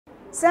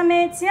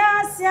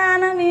Sametia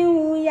siana mi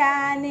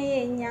uya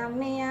ne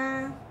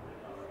nyamea.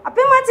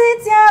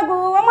 Apimatitia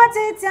gu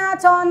amatitia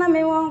tona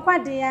mi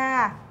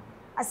wonkwadia.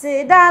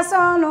 Asida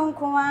sonu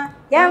kwa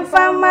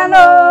yemfamano.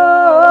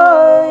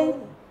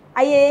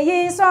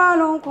 Ayeyi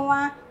sonu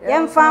kwa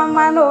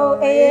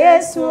yemfamano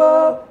Yesu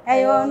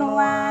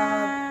ayonwa.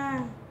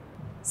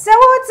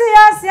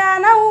 Sewutia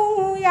siana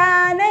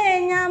uya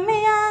ne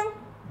nyamea.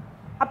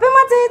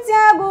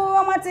 Apimatitia gu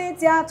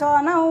amatitia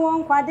tona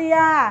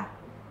wonkwadia.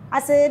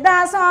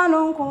 Asida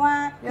sonu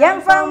kwa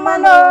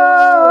yemfamano.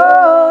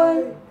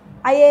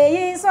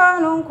 Ayeyi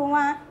sonu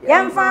kwa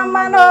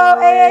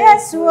yemfamano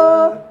Yesu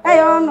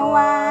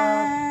ayonwa.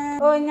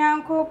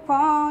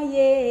 Onyankopon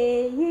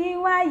ye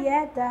wa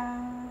yeda.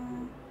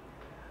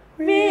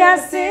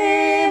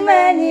 Biasi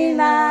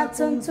menina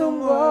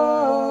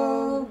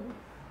tuntumbo.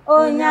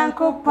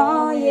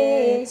 Onyankopon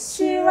ye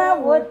shira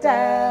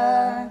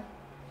woda.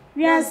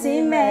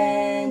 Biasi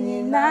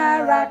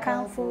menina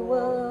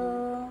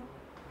rakamfuwo.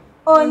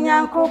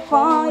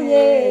 Onyankopon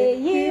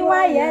ye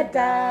wa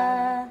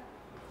yeda.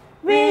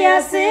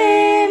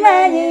 Biasi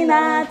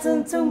menina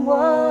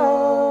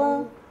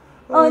tuntumbo.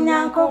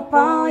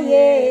 Onyankopon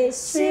ye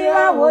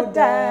shira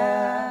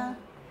woda.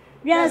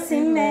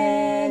 Biasi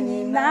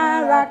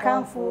menina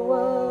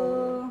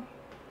rakamfuwo.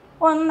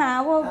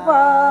 Ona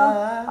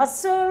wobo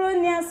osuru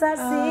ni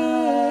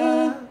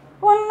asasi.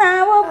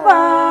 Ona wobo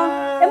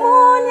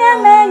emunya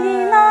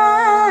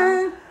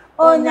menina.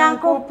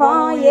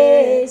 Onyankopon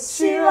ye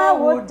shira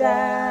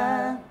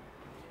woda.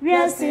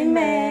 Biasi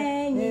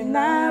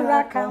menina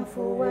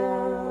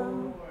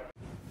rakamfuwo.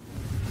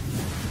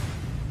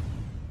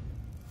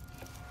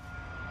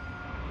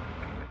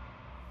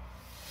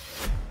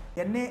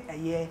 Yene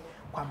eye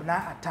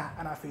kwabna ata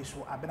ana feso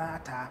abna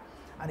ata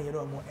ana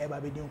yero mo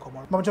eba be din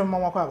komo mamcho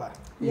mama kwa ba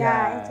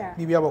Ya eja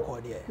bibia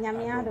boko de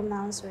nyame adom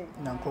na nso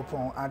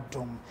nankopon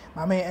adom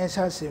mama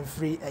ensha sem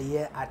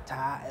eye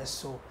ata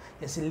eso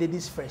yes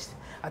ladies first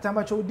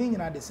atamba cho din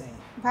nyina de sen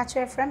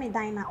Patrick from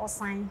Dina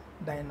Osan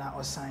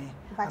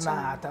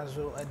ana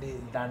atazo de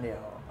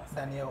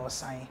Daniel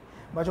Osan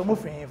bacho mo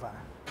free eva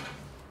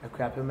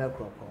ekuapem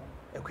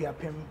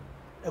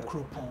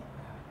ekropon.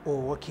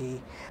 Oh,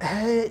 okay.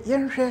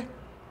 Yenhwe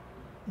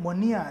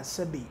moni a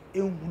sebe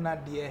ehuna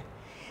de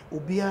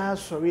obia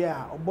sori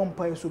a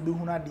obompa yeso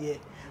behuna de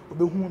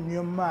obehu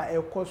nneoma a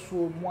ekoso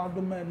mu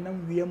adoma na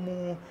wie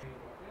mu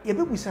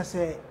yebebusa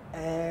se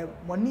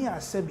moni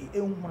a sebe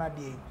ehuna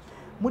de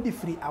mudi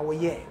free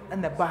awoye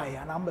na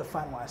bae na am be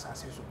fan wa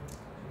asase so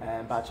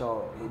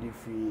bacho edi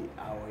free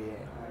awoye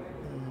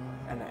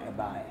na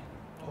bae.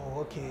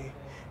 Oh, okay.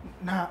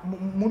 Na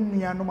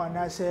munua no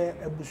manase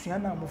abusua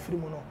na mofiri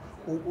mu no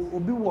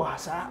obi wo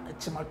asa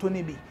chimato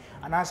ne bi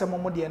anase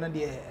momo de na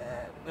de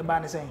e ba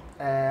ne sen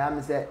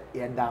am say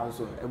ye down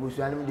so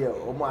ebusua nim de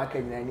omo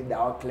akanyina ni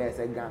da o clear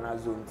say Ghana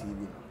Zone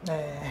TV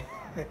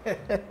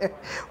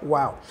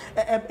wow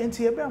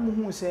enti ebe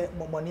amuhu se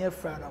momone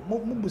afra na mo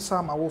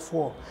busa ma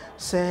wofo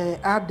se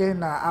ade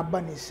na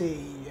aba ne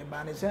sei e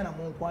ba ne sen na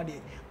mo nko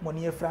de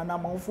mone afra na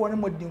ma wofo ne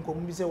modi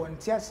nkom bi se won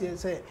ti ase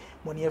se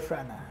mone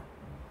afra na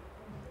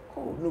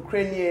no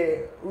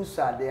crane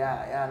usa de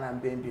ya na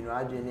mbembi no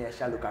adwene e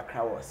shalo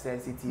kakra wo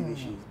sensitive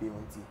issues bi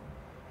wonti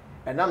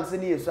enam se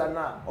ne yesu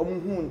na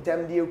omuhu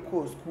ntem de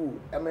ekọ school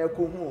ema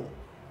ekọ hu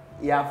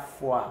ya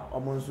fo a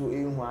omonso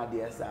ehu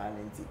ade esa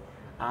nti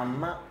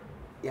ama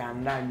ya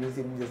na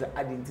nyose bi se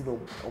ade nti no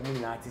omu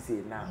na ati se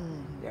na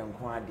ye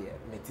nko ade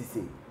meti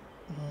se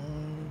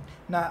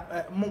na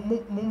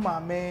mo mama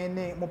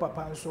ne mo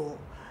papa nso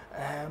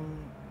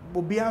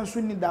obi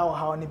anso ni da o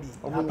ha ne bi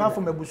apart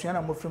from abusua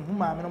na mo frem mo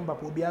maame no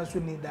papa obi anso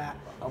ni da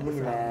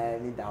omuna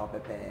ni da o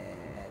pepe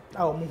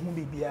o mo hu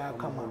bibia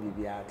kama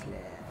bibia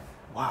clear.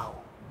 Wow.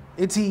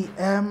 Eti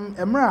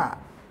emra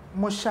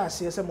mo sha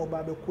se se mo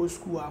ba be ko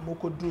school a mo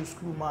ko do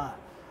school ma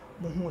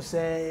mo hu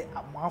se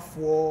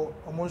amafo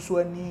o mo so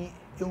ani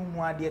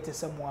ehunu ade te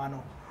se mo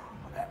ano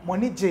mo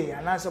ni je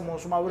ana se mo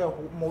so ma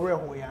were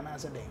ho ya na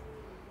se den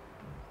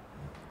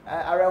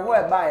areho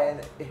e ba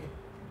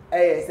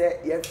e se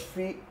ye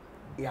free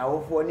ya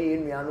wofo ni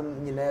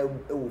enuanom nyina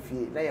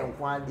ewofie na ye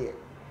nko ade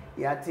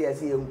ya te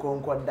ase ye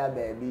nkonko da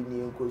ba bi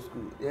ni nko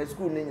school ye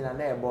school ni nyina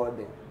na e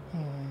boarding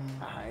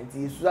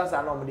nti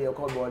suasa na omde e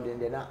ko boarding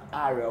de na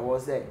areho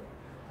se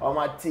o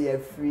ma te ye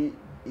free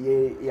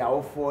ye ya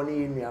wofo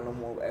ni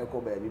enuanom e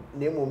ko ba bi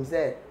na emom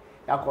se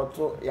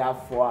yakoto ya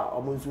fo a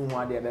omunsu hu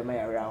ade be ma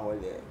yare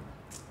ahole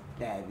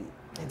dabi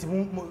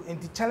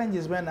nti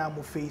challenges when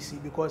I'm facing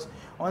because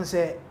on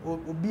say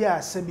obi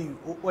a sabi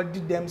odi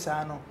dem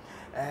sa no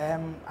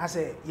I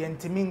say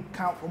yentimi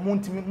nka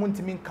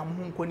muntimi nka ho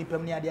nko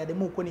nipam ne ade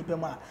mo ko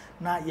nipam a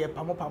na ye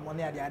pamo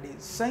ne ade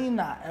saying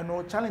na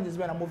no challenges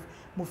when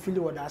I'm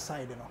feel with that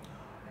side no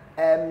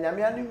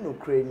nyame anim no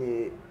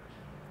kreni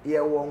ye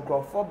wo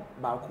nkrofo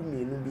ba ku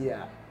mienu bi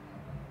a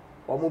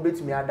omo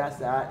betumi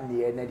adasa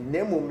ne na di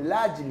nemum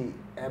largely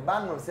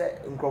ba no se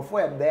nkrofo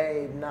e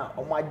be na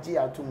omo agi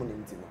atom ne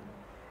ntino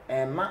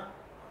ma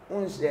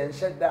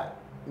unsheda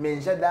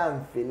mensheda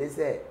mfele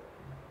se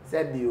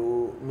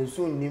bio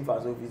mesun nim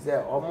faso fi se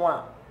omo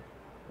a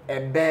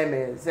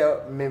ebeme se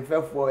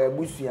memfefo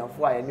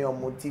ebusuafo a ene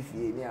omo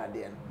tifie ni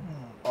ade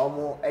no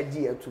omo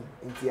agi atu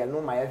nti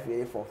eno ma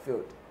ye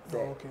fulfilled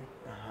okay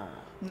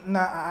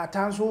na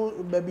atanso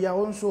baby a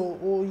won so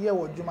o ye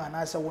wodwuma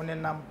na se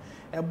won nam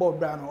ebo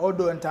bra no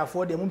odo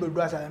ntafo de mu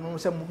bedu asa no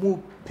se mu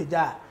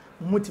peja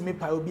mutimi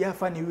pa obi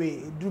afa ne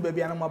we duru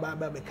baby an mo ba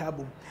be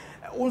kabum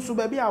won so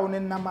baby a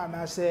won nam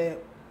na se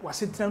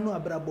wasetena no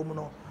abrabom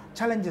no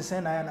challenges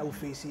na ya na wo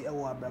face e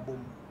wo abrabom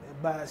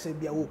ba se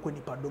bia wo koni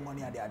padomo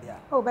ne ade ade a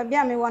oh baby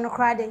a me won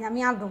kra de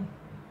nyame adom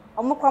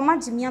omo kwa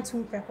magimi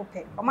atum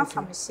pekope omo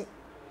fa me hye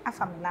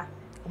afa me la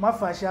omo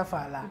fa hye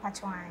afa la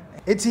mpatwan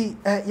eti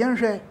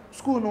yenhwe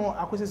school no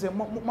akosese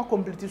ma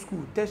complete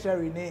school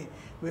tertiary ne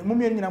mo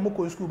me nyina mo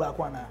ko school ba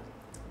ko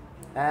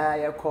na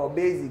ye call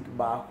basic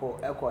ba ko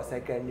e ko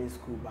secondary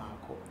school ba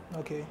ko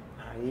okay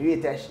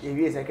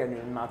you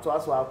secondary na to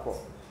aso akọ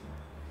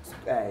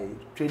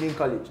training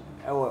college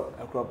ewo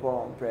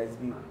Akropon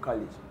Presby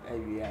college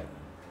every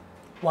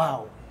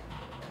wow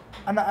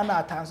ana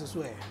atanse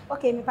so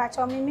okay me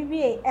pacho me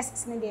bi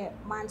SS ne de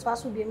man to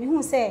aso bi me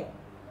hu se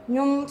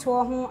nyum to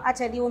ho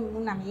achede wo mu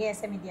na me ye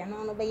se me de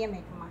no be ye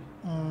me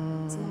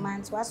dwuma ti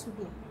man to aso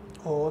bi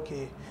oh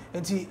okay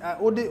enti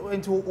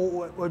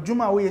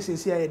odwuma wo ye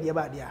sesi aye de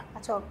ba de a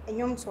pacho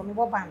nyum to me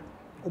bo band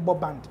Ubo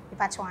band.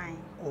 Ipacho an.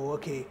 Oh,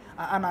 okay.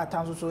 Ana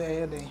atanso so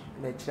de.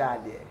 Me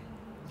chira de.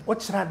 What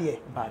chira de?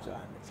 Pacho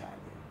me chira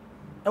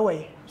de.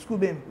 Away, school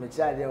bem. Me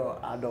chira de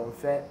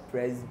Adonfe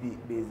Presby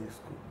Basic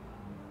School.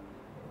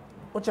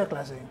 What your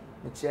class?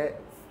 Me chira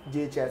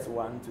JHS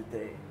 1 to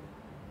 3.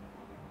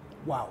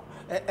 Wow.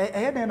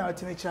 I dey na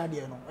ultimate chira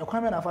de no. E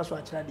kwa me na fa so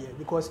chira de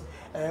because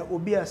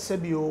obi a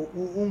sebio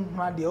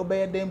unhwa de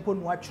obey dem po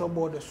no achro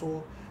board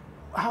so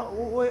how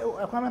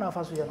e kwa me na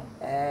fa so ye no.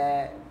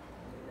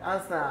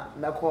 Answer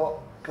meko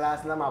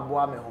class na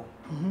maboa me ho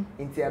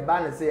nti e ba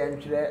ne se ye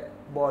ntwere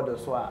board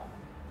so a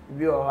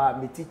bi o ha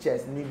me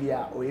teachers ni bi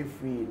a o e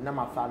free na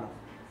mafa no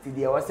ti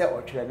de wo se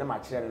o twere na ma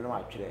kire na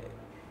ma twere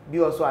bi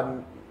o so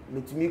a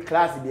metumi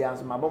class bi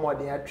anso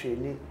mabomodin a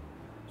train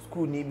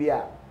school ni bi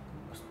a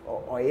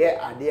o ye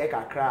ade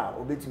kakra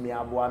obetumi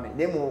aboa me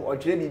nemu o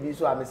twere bibi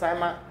so a me sai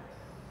ma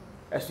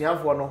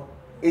asuafo no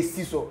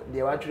esi so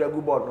de wa twere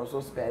go board no so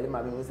spell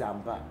ma me se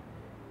ampa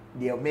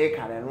they make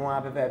an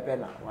no pepe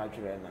na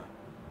watchre na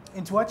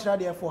into watch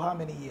radio for how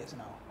many years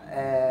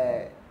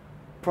now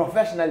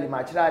professionally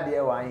my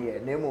radio 1 year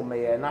name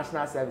me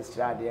national service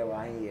radio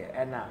 1 year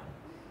and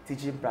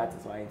teaching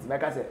practice why it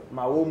make say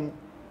my home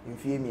in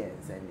female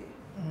Sunday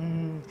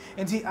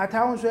enti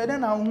atawo so ede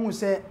na hu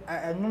se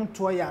enum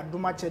to ya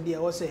adoma chede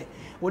wo se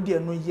wo de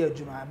enu ye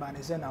adwuma ba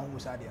ne se na hu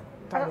sa de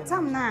no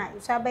tam na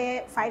so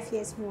be 5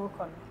 years more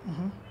kon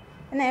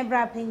na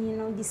ebra panyin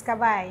no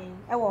discover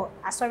e wo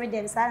asori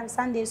dem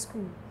Sunday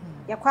school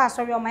ye kwa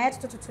asori o ma ye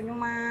tototo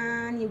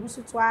nyuma na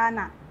egusu to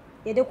ana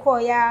ye de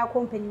call ya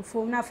company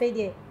phone na fe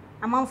de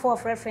amanfo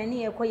frefre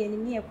ne ye koye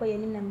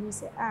nim na mi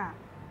se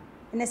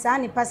ene sa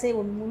ni passe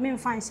wo mu me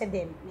mfa nche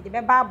dem me de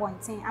be ba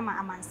abonten ama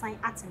amansan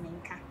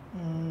atemenka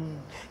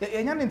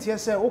enya ne ntie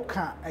se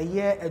woka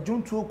aye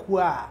adwuntu oku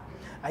a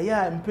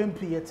aye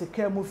mpempi ye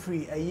teka mu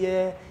free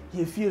aye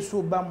ye fie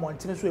so ba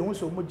montene so ehun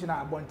so mu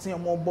gina abonten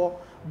mo bo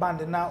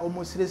band na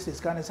almost 3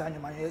 scan sa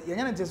anwuma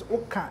enya ne ntie se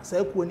woka sa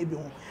akuo ni bi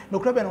ho no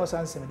kura be na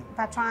wasansem ni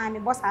patwan me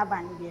boss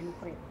aba ni bi no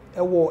kure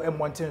ewo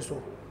emonten so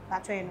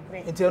patwan no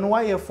kure ntie no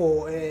wa ye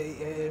for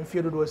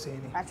mfie dodo sen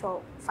ni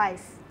patwan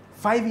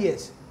 5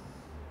 years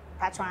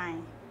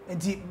patwan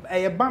nti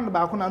band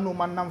ba ko na no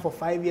man nam for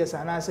 5 years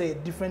and I say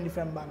different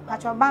band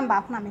patwan band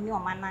ba ko na me ni o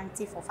man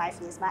nanti for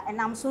 5 years ba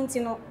enam so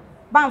nti no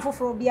band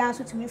foforo bia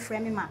so tumi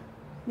frɛ me ma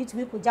me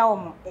tumi ko ja wo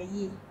mo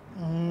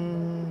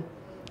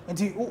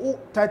nti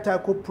title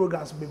ko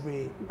programs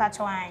bebre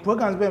patwan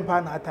programs be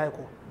mpa na title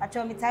ko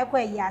patwan me title ko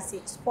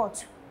ase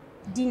sport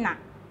dinner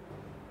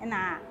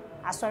na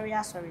asori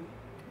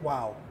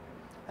wow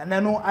and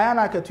then no aya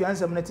na ketu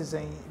ansem net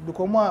say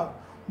because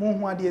mo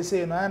hu ade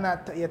say no aya na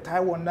ye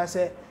Taiwan na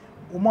say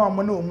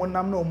omo na omo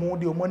nam na omo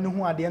de omo ne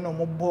hu ade na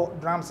omo bo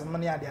drums no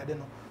ne ade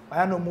no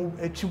aya na omo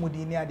atwi mu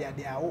di ni ade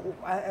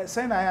a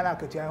say na aya na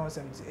ketu aya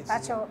nsem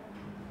patwan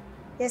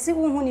yesi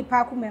hu ni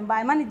pa ku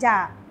member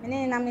manager me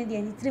ne nam ne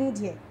de ni trim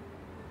de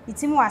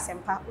itimu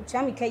asempa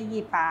otua me ka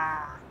yie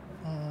pa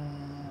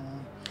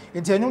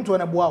enti anyum to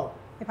na boa wo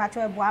e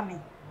patwan boa me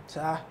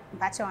sa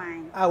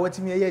patwan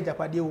watimi aye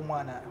japade wo mu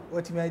ana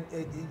watimi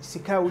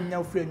sika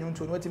wonya free anyum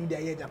to watimi de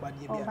aye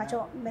japade bia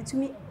patwan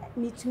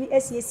metumi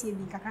esiesie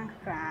bi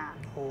kakra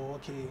oh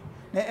okay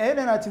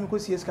na na timi ko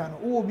CS kan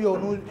wo bi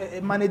onu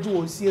manage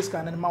wo CS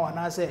kan na ma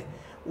wana se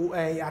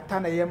ata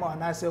na ye ma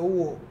wana se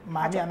wo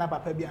maami ana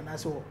papa bi ana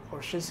se o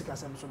hwe sika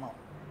sam so ma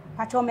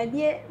patwan me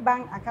bie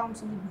bank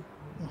account ni bi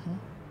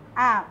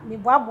me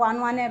boaboa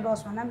no ana edo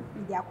so na me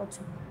di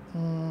akotu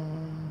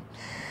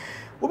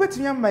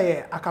obetimi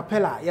amaye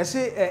acapella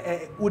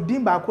yese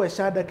odin ba ko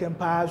ehada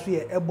kempa so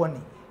ye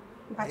ebony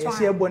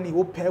yese ebony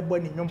wo pe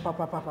ebony nyum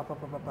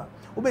papa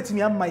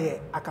obetimi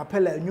amaye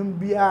acapella nyum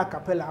bia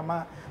acapella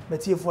ama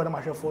metiefo na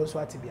mahwefo so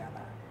atibia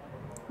na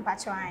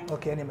patwan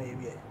okay ne maye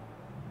wie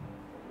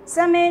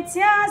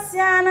Sametia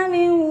siana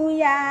mi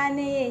ya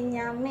ne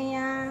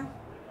nyamea.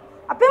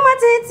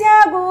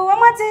 Apimatitia gu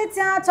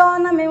amatitia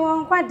tona mi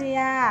won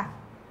kwadia.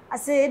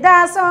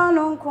 Asida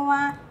sonu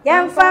kwa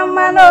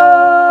yemfamano.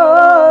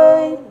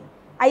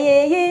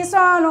 Ayeyi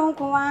sonu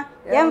kwa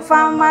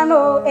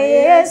yemfamano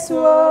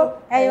Yesu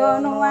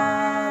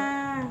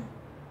ayonwa.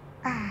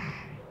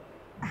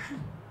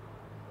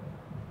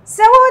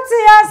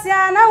 Sewuti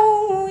asiana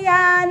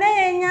ya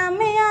ne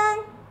nyamea.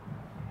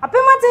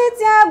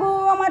 Apimatitia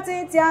gu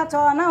amatitia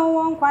tona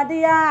won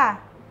kwadia.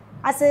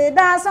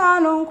 Asida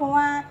sonu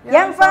kwa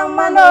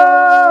yemfamano.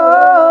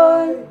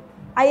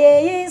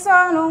 Ayeyi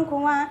sonu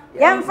kwa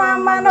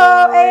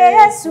yemfamano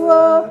Yesu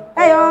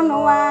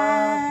ayonwa.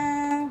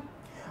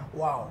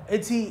 Wow,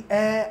 eti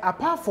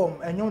apart from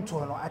enyom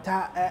to no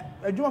ata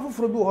adwuma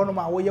foforo bi wo ho no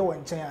ma wo ye wo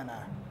nchen ana.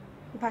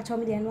 Mpacho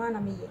me de no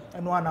ana me ye.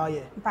 Eno ana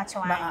ye.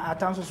 Mpacho na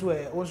atanso so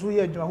wo so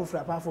ye adwuma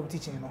foforo apart from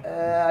teaching no.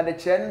 Ade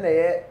chen na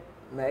ye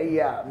na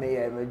iya me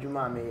ye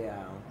adwuma me ye.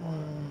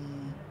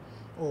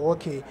 Oh,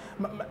 okay.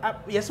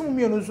 Yes, mo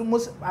mienu so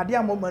mos ade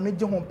a mo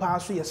manage ho pa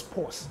so ye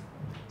sports.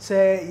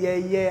 Say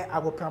ye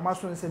agoprama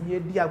so nsem ye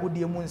di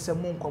agodie mu nsem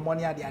mo nkomo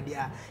ne ade ade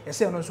a ye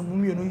say no so mo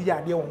mienu yi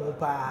ade wo ho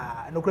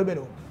pa no kure be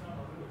no.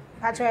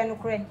 Mpacho eno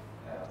kure.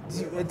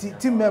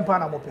 Team member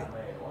na mo pe.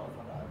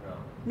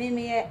 Me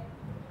ye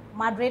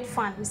Madrid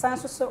fan. We stand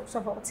so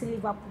support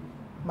Liverpool.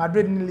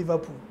 Madrid ni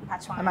Liverpool.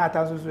 Mpacho. Ana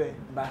atanso so e.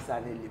 Barca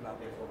ni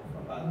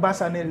Liverpool.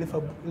 Barca ni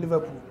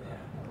Liverpool.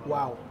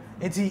 Wow.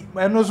 Enti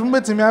eno so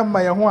mbetimi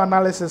ama ye ho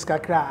analysis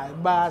kakra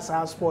ba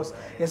sa sports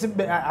yes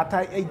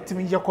ata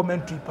etimi ye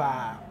commentary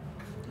pa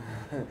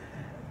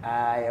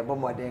ye bo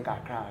modern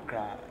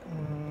kakra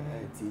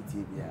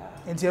titi bia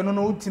enti eno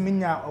no utimi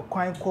nya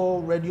okwan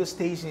call radio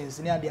stations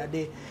ni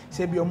ade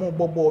se bi omo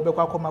bobo be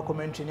kwa koma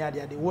commentary ni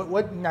ade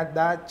what nya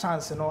that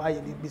chance no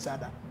aye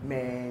bisada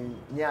men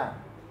nya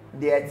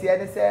de tie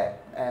ne se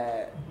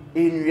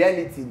in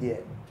reality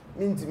there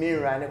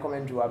mintimi run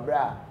commentary wa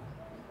bra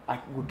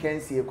we can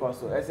see a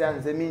course. As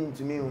I mean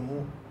to me,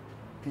 who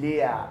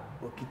player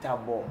or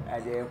kitabo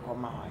at the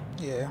come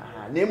yeah.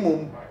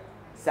 Name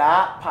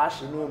sa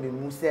passion no me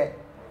muse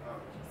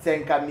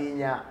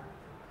senkaminya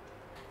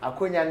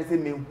akonya ne se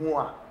me hu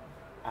a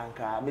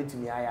anka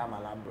metumi aya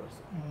malabros.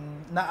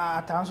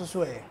 Na atanso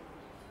so e.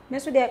 Me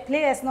so the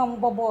players no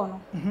mbobo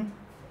no.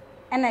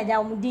 Ena ja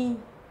omudin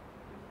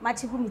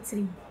machigu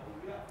mitrim.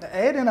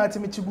 Den na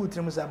atimi chigu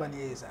trim saba ne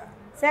yesa.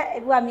 Se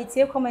ebu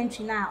ametie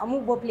commentary na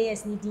omugo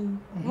players ni din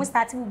mo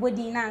start bu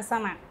bodin na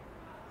ansama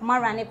o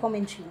run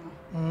commentary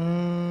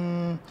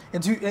no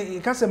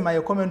enti ka se my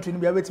commentary ni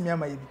bia betimi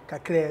amaye bi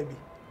kakra bi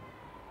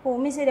o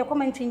me say the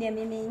commentary ni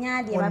me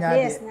nya de ba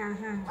players na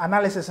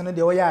analysis no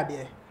de wo ya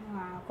de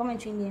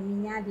commentary ni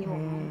me nya de wo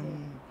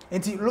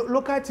enti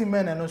local team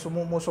men no so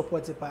mo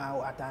support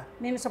pa ata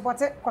me support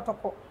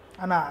Kotoko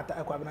ana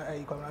ata kwabna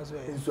so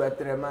e nso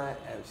atrema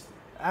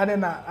I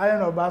don't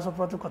know about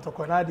support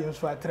Kotoko na de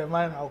nso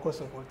atrema na ko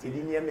support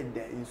idi ni me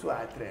de nso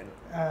atre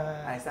no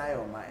I say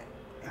your mind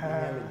idi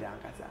ni me de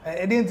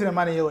ankasa idi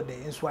ntrema na ye ode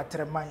nso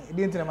atrema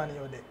idi ntrema na ye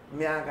ode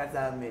me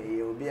ankasa me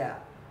ye obi a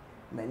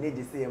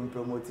manage say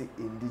promote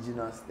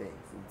indigenous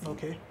things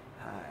okay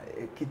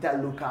kita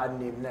local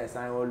name na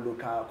say all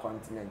local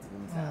continent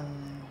nsa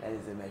that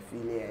is my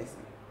affiliates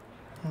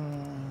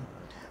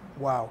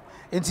wow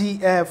enti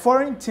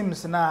foreign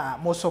teams na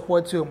mo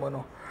support you mo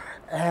no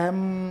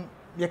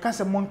ye ka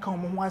se mon kan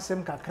mo ho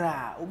asem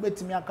kakra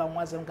obetimi aka ho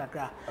asem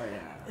kakra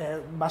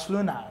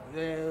Barcelona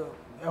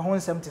ho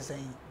nsem te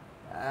sen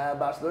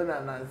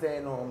Barcelona na say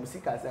no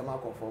musika asem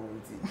akofo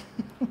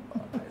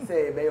nti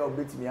say be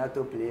obetimi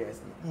ato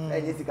players ni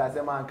enyi sika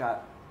asem anka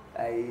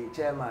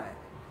chairman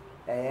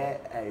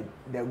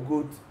the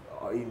good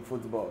in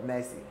football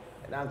Messi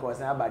na nka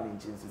osan aba ni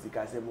nchin so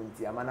sika asem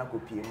nti amana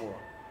kopie mu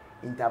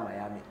Inter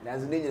Miami na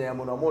zo ni nyina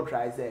mo no mo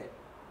try say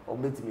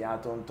obetimi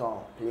ato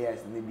nton players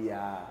ni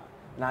bia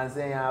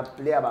Nansen ya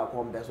player ba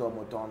ko mbeso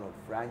mo ton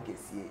Frank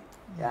Esie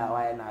ya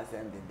why na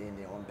send the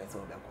day on beso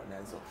be ko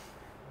nanso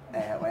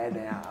why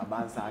then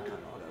abansa aka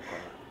no be ko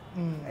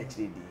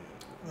HD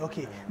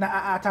okay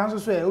na atanso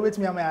so e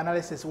obetimi am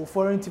analysis wo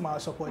foreign team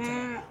are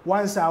supporting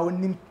once I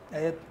onim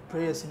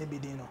players ni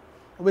bidin no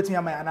obetimi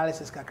am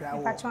analysis kakra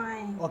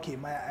wo okay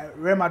my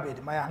Real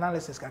Madrid my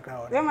analysis kakra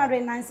wo Real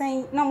Madrid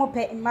Nansen no mo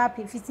pe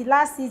Mbappe 50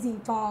 last season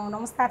ton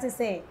no start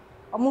say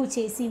o mo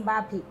chase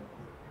Mbappe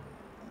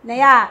na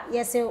ya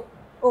yes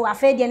oh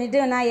afraid de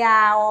ne na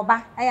ya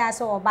oba aya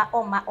so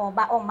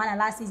oba na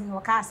last season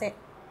o ka say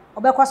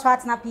obekọ so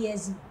atna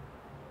PSG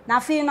na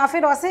afi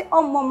do say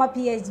ommo ma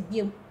PSG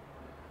biem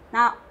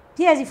na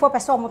PSG for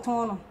person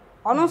omoton no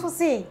ono so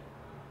say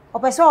o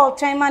person o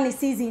train man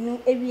season no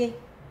ewie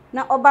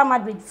na oba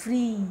Madrid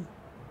free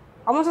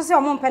omo so say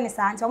omo mpe ne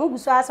sa anti omo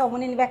guso asa omo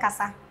ne be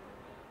kasa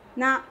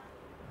na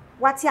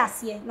wati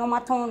ase no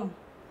maton no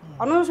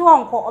ono so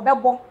onko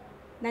obebo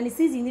na ne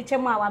season ni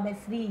twem a wa be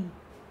free.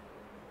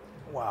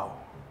 Wow.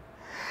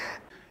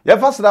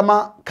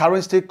 Yefasdama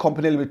Current State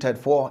Company Limited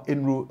for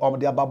Enru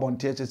the Ababon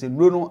THS in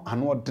Runo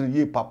and what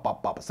ye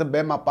papa se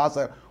bema pass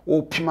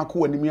o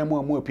pimako and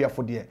miamu appear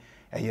for dear.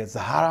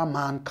 Zahara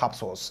Man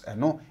capsules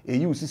eno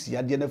eyi sisi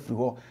yade na firi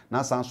ho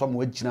na san so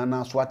mo agina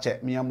na so ache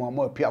miamo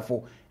mo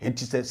apiafo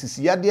enti se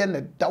sisi yade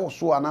na dawo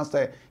so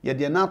anase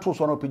yede na to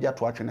so no pija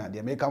to atwe na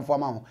de me kan fo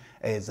ma ho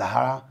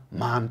Zahara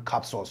Man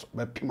capsules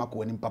be pima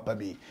ko ni papa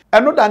bi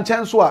eno da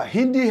nchen so a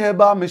Hindi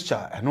herbal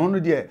mixture eno no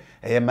de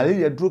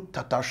malaria drug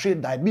tatashe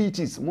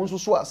diabetes mo so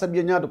so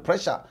asabia nya do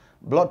pressure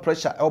blood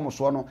pressure almost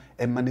no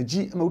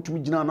manage ma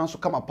utumi gina na so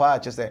kama pa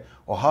chese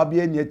oha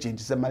bia nya change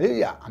se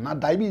malaria ana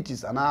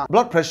diabetes ana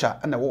blood pressure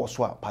na wo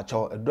so a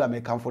pacho edu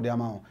American for the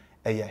amount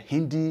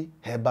Hindi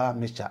herbal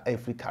mixture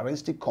Free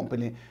Currency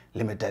Company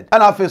Limited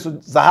and after so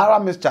Zahara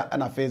mixture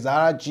and after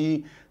Zahara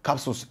G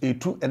capsules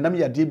etu enam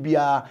yade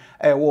bia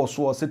wo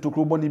so se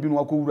tokro boni bi no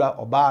akowura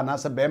oba na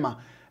se bema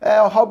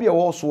oha bia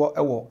wo so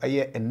wo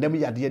enam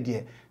yade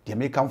de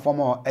American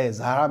form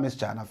Zahara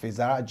mixture and after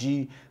Zahara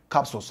G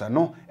capsules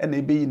no and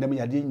ebe yi nam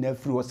yade nyina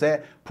free wo se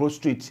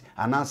prostrate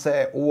ana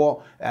se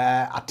wo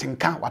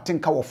atenka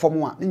watenka wo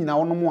form a nyina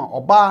wo no mo a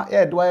oba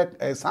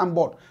do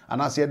sandboard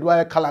ana se do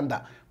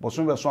calendar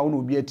boso be so a wo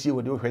no bi atie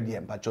wo de hwede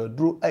em pacho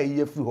duro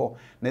ayi free ho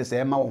na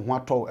se ma wo ho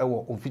ato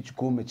wo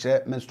onfichiko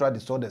mekire menstrual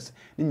disorders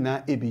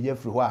nyina ebe ye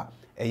free ho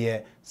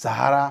a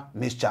Zahara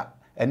mixture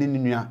eni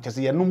nua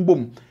kese ye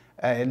numbom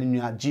eni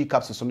nua G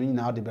capsules no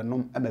nyina de be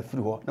nom ama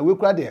free ho na we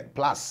kura de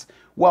plus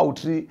wa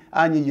utri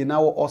anyi ye na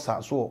wo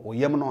osa so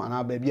oyem no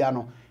ana ba bia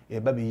no e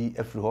ba bi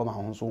afiri ho ma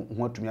ho so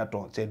ho atumi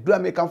ato se du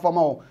American farmer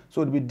ho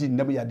so de be di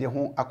nam yade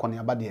ho akone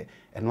aba de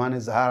eno ane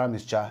Zahara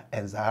mixture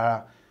and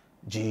Zahara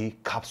G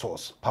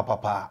capsules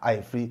papa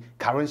Free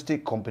Currency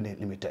Company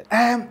Limited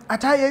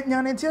ataye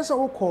nyane tie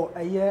so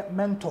ukọ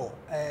mentor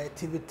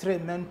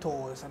TV3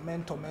 mentor is a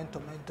mentor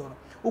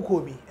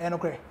ukọ bi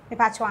enokre me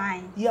pacho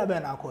an ya be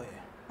na akọ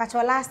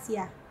pacho last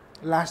year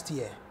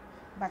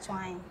pacho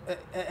an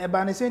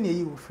ba ne se ne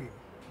yi wo free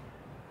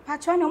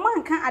pacho no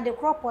man kan ade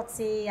cropot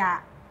ya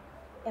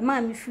e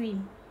ma mi free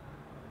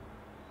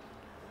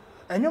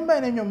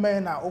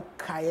enwombe na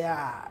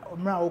okaya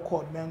omra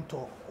ukọ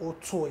mentor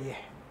otoye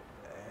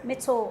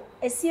meto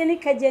esie ni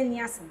kaje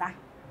ni aseda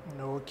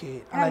no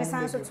okay ana me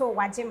san so to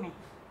waje me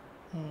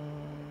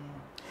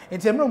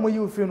enti emra mo yi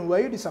wo free no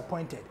were you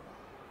disappointed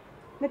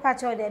me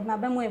pacho de ma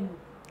ba mo ebu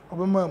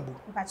obemambu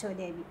me pacho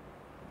de bi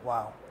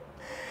wow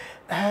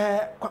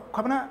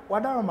kwabena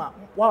wadaroma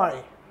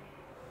waware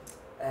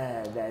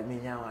da mi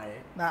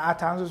nyaware na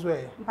atanzo so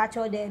e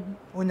pacho de bi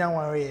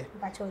unyaware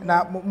pacho de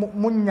na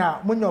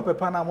munya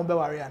opepa na mo be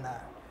ware ana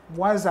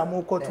once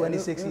am ko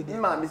 26 dey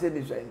ma mi se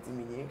bi so enti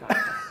mi nyi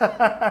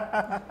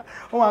ka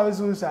o ma be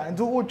so sa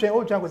ntu o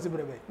twa ko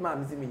sibrebe ma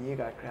mi se mi nyi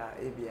ka kra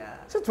e bia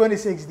so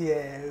 26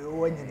 dey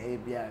wonye e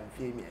bia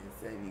mfie mi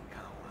ensa bi ka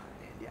wa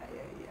e dia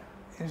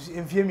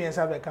ya mfie mi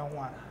ensa be ka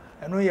ho a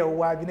eno ye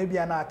wo adwene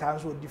bia na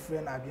atanzo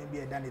different adwene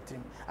bia da ne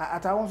trim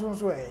atawon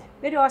so e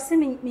me de o se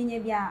mi nye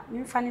bia mi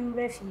mfa ne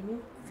mra fi mi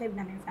fe bi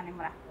na mi mfa ne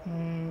mra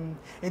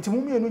enti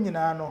mu mienu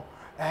nyina no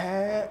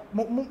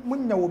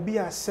munya obi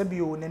a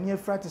sebio nani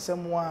afrate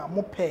semu a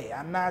mope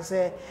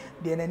anase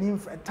de nani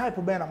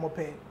type be na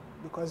mope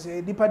because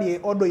dipa de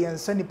odo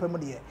yensa nipa mu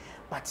de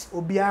but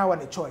obi a wa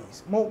ne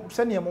choice mo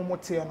sene mo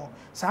mote no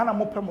sa na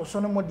mope mo so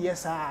no mo de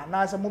sa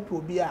anase mope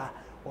obi a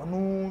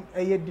onu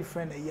eye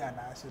different ayi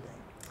anase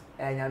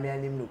den nyame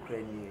anim no kra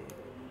ni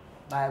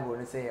Bible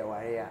ne say ye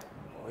ware a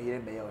oyere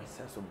be ye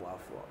oseso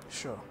boafo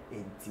sure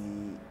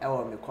enti e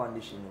wo me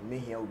condition me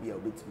hia obi a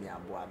obetimi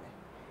aboa me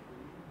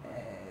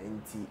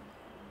nti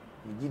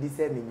mi gidi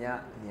se minya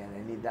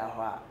ni da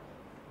ho a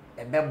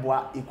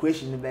ebeboa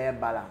equation be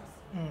balance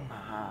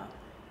aha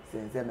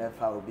sense me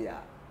fa obi a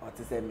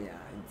ote se mi a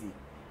nti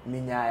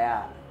minya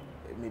ya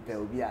mi pe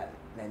obi a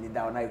na ni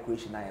da na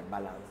equation na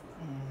balance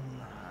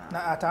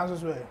na atanzo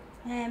so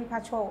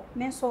pacho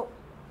me so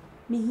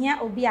mi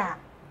hia obi a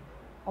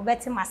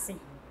obeti mase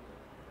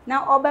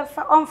na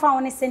obefa onfa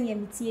woni se ne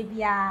mitie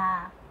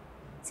bia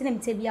ti ne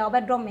mitie bia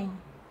obedomen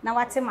na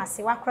wate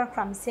mase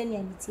wakrakra me se ne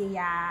mitie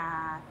ya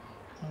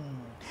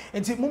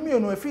enti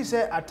mumienu afi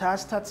se ata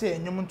start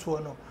enyum nto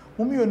no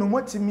mumienu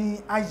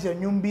motimi aje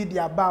nyum bi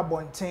dia ba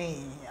bonten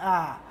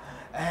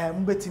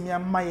mbetimi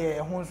amaye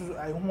ho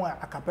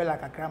akapela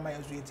kakra ma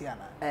yeso eti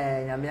ana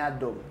nyame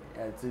adom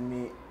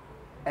tumi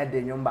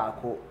ede nyum ba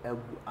ko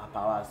egu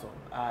apawa so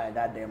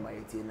that dem ma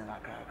eti na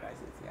kakra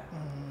eti ya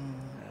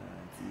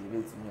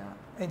betimi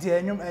enti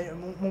enyum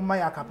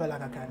mumma akapela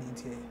kakra ni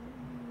eti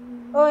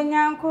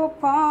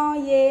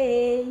Onyankopon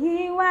ye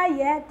yiwa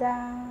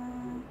yeda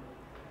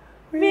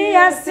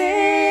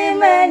Riasi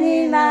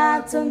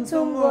menina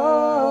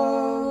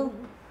tuntumbo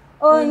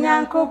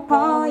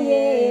Onyankopon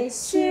ye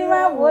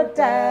shira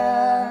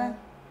woda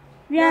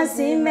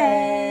Riasi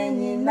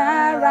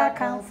menina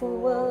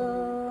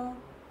rakamfuwo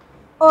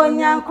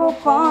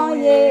Onyankopon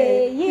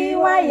ye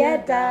yiwa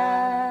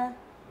yeda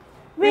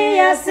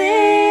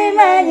Riasi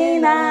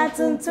menina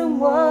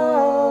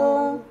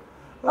tuntumbo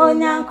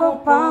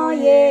Onyankopon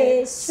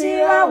ye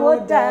shira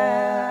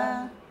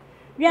woda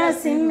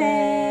Riasi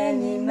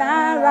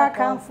menina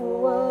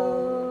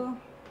rakamfuwo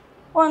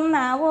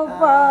Ona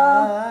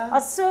wobo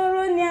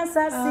osuru ni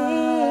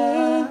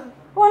asasi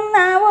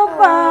Ona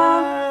wobo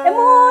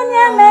emu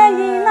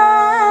Munyamenina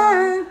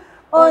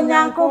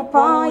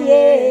Onyankopon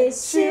ye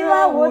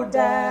shira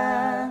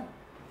woda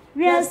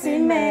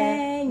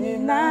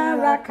Wiasimenina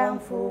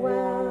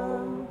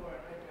rakamfuwa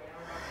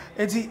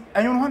Eti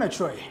anyum ho na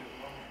troy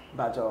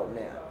But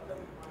me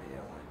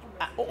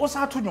o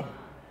sa to nyum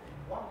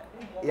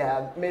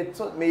yeah me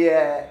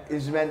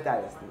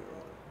instrumentalist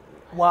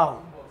wow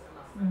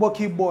bo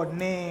keyboard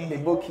ne me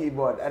bo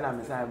keyboard and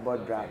I'm sign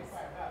board drums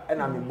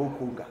and I'm bo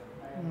kunga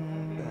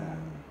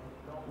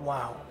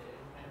wow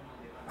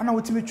ana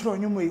wotimi tro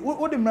nyum we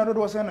wo de mra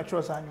do say na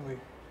tro sa nyum we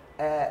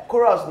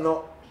chorus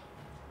no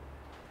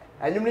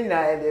anyum ni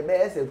na e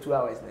be say 2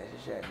 hours na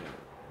share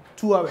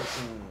 2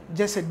 hours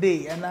just a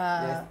day and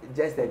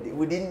just a day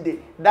within the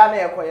that na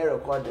e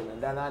recording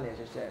and that na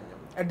share anyum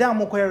e da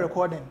mo koy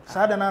recording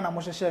sa da na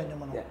mo share anyum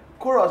no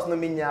chorus no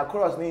minya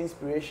chorus no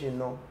inspiration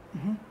no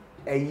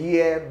a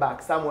year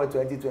back somewhere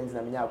 2020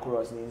 na minya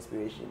chorus no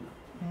inspiration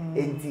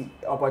enti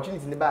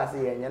opportunity ne ba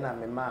say yen na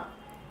me ma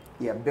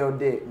ye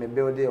build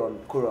on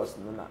chorus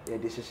no na ye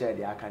de share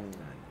the aka ni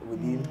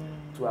within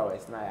 2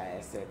 hours na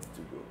I set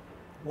to go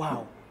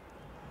wow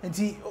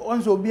enti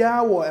onzo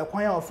bia wo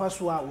ekwan a ofa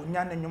so a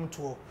onya na nyum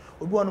to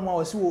obi wonu ma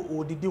wo se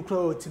wo didi kura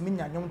o timi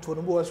nya nyum to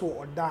no bo wo se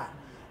oda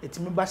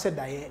etimi ba se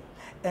daye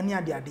ene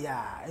ade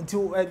a enti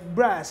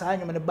bra sa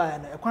anyum ne ba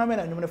na ekwan me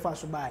na anyum ne fa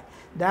so ba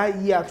da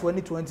year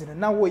 2020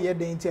 na wo ye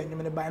den enti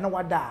anyum ne ba na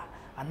wada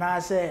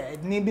ana se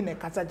ni bi ne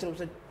kasa kire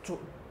se to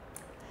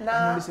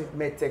na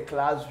mete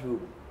classroom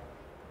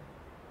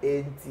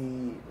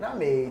enti na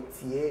me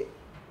tie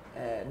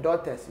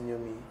daughters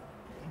nyomi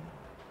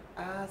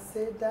I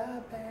said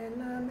that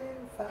ben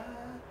fa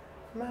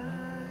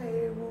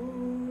my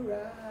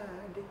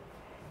urade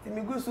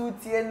timi gusu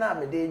tie na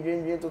me de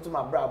dwendwen toto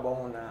ma bra bo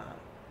ho na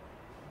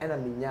ena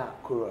minya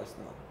chorus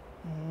no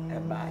e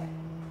bai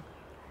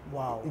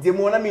wow nti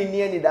mo na me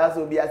ni ani da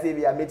so bia se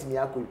bia metimi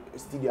akọ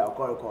studio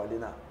akọ record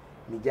na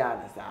mi ja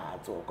na sa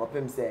to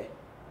kopem se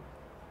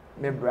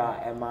me bra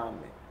e ma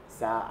me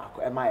sa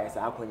akọ e ma ye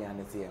sa akonya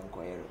na se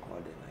enko ye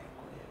record na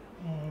enko ye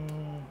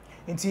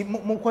nti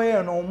mo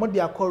koye no mo de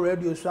akọ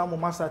radio so am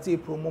master tape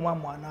promo ma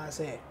mo ana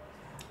se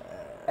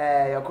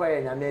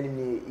yakoye nya me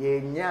ni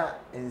ye nya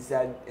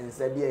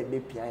ensa bia e be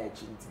pia ya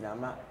chinti na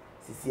ma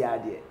sisi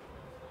ade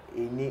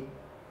eni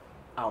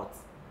out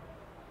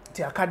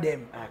ti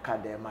academy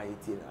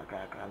ayiti na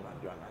akra na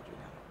jona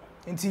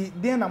nti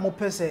den na mo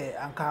pese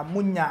anka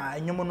munya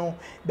enyum no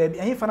baby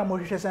anyi fa na mo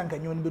hwehwe se anka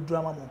enyum no be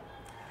drama mo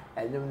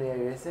enyum no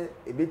ye se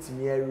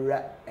ebetimi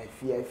awura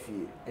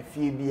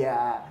afie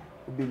bia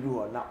obedu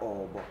ho na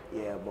obo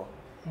ye bo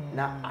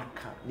na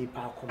aka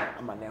nipa akoma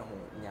ama na ho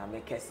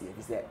nyame kese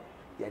ye se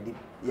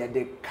ye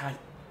de ka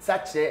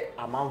sache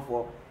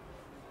amanfo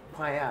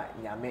kwan a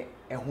nyame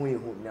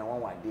ehu na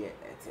wanwade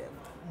etem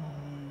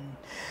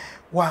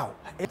wow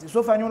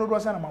so far nyum no do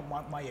say na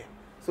ma ye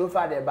so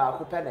far the ba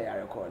ko pe na ya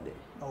record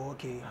oh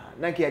okay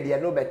na ke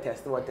dia no be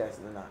test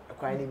na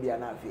kwan ni bia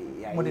na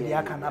afi ya mo de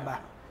aka na ba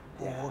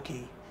oh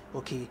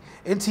okay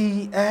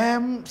enti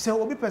say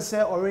obi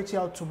pese or reach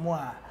out to mo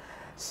a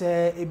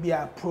say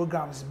ebia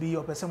programs bi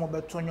o pese mo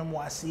beto nyom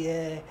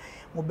ase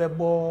mo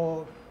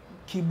bebo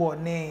keyboard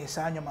ne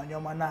sa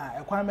nyoma na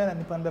ekwan me na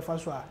nipa be fa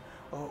so a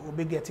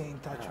obi get in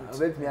touch with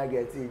let me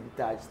get in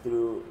touch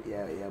through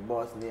your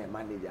boss ne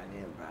manager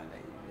ne brother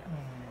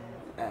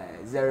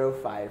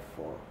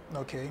 054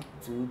 okay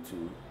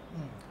 22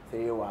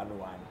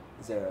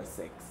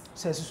 31106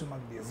 say su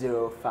magbio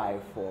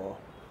 054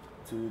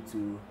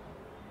 22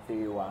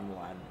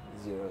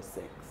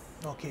 31106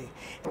 okay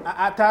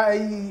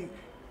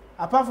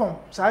apart from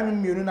sa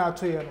mienu na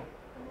ato ye no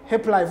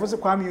hip life was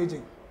kwa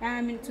music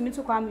me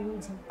to kwa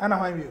music ana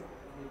hwan bio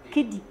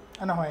kidi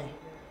ana hwan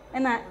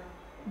ana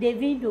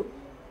Davido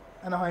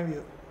ana hwan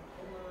bio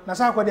na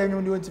sa akwade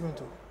anyum de ontimi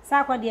to sa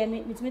akwade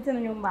mitimi te no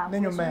nyum ba na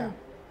nyum ba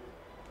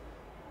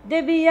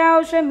debi ya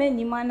o hwe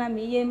mani mana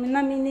meyem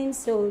na minim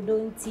se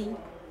odonti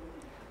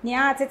ni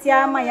atete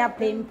ama ya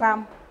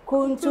pempam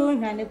kuntu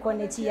hwane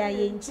konechi ya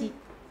yenchi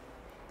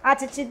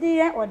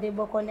atechide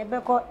odeboko ne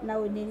beko na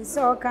onin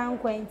se okan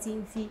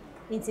kwantimfi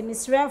intimi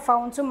sre fa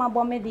unto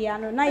mabome de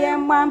ano na ye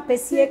ma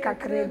mpesie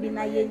kakra bi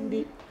na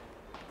yendi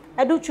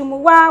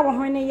adutwumu wa wo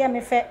hwene ye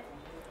mefe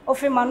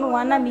ofi manu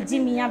wa na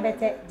mijimi ya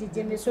bete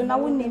jijeme so na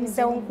wonim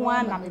se nko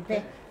ana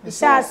mepe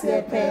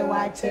ishase pe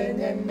wa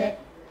chenenne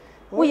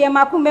uye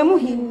makume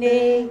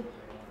muhinde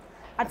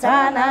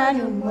atana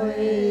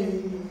nyumoe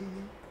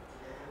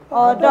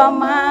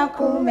odoma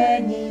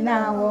kume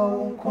nyina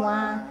wo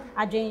nkwa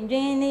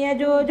adwendwen ni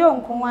ejojo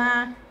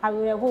nkwa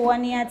awerewo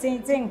woni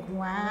atinte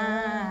nkwa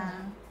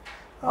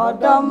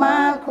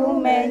odoma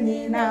kume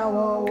nyina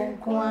wo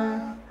nkwa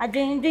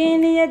adwendwen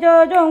ni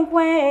ejojo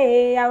nkwa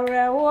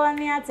awerewo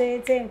woni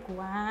atinte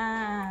nkwa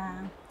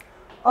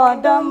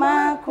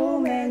odoma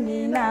kume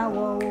nyina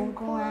wo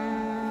nkwa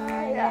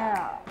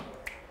yeah.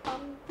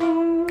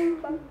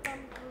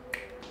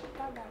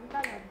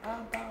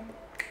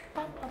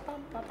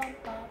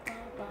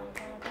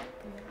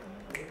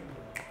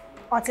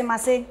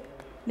 Otimase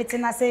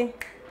mitinase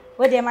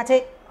wede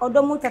mate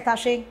odomu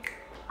tatashe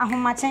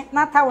ahomache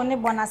na ta wo ne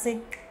bonase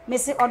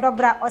mesi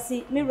odobra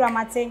osi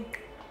miwuramate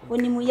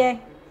onimuye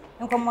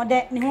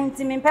nkomode ne hu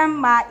ntimi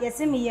pemma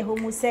yesi me ye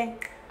homuse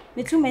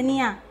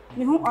metumani a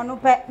me hu ono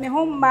pe me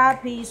hu mma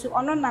pi su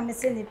ono na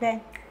mesi ne pe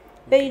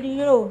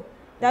beyido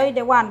that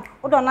the one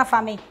odo na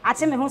fa me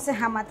ate me hu se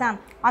hamatan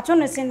ato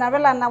no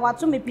Cinderella na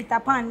wato me Peter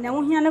Pan na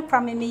hu hia ne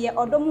kwa me ye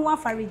odomu wa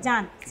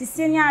farijan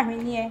sisi ni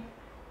ahwenie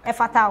e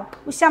fatal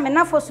wo sha me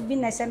na fosu bi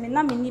na hye me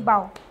na me ni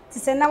bawo ti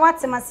se na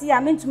watemase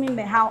ya mentumi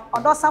me ha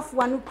odo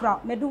safo anu kura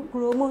medu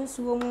kuro mu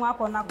nsuo mu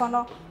akona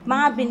kono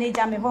ma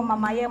bineja me ho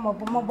mama ye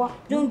mobo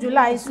June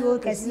July suo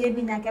kase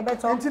bi nya ke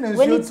beto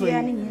weni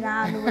tia ni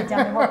nyina no weja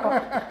me ho ko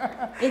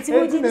enti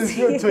wo ji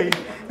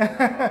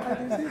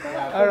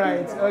all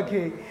right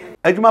okay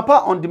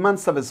Adwumapa on demand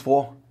service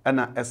for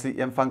na ese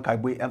yemfa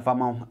nkaibwe emfa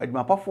ma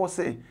adwumapa for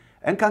say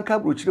enkanka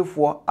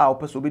brochirefo a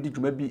opeso obedi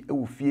dwuma bi e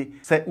wo fie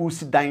se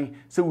usi dan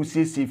se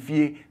usi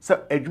fie se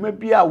adwuma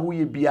bi a wo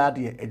ye bia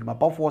de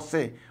adwumapa for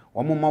say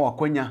omoma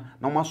wakwanya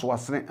na omaso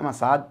wasene ma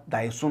saa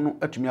dai so no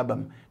atumi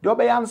abam de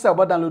obeya no se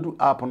obodownload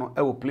app no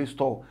e wo Play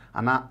Store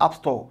ana App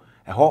Store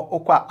eho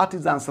okwa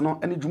artisans no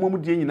ene dwuma mu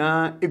die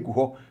nyina egu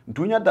ho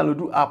ntunya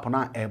download app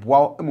na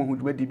eboa emohu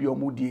dwuma di bi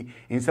omudie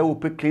inse wo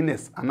pe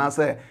cleaners ana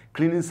se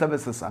cleaning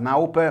services ana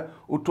wo pe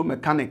auto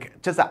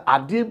mechanic chesa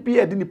ade bi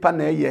edi nipa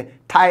na eye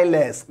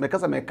tilers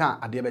mekasa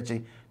meka ade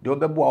beche de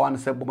obeboa wan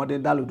se bomode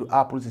download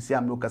app no sisi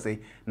am no kase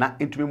na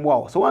entumi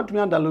mu so wan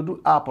tumi download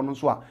app no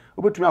so a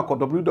obetumi akọ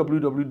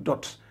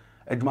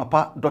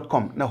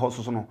www.adwumapa.com na ho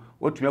so no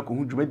otumi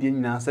akohu dwumadie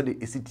nyina se de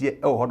esitie e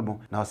wo hodmo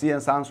na ose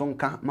yensa nso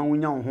nka ma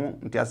wonya wo ho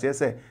ntiase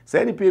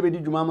se ni pe be di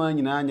dwuma ma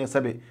nyina anya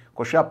sebe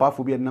kohwe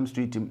apafo bi enam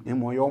street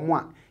emo yo mo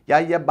a ya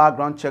ye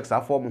background checks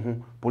afọ mo ho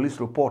police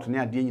report ne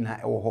ade nyina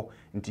e wo ho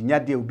ntinya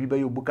de obi be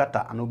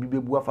yobukata ana obi be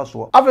bu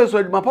afaso afa so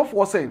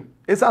adwumapafo se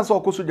esanso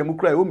okoso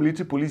jamukra e o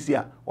military police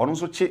a ono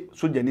so che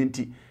soja ne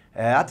nti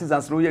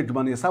artisans no ye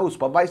adwuma no yesa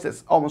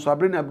supervisors o mo so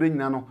abre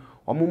nyina no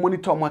omo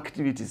monitor mo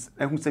activities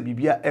ehu se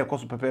bibia e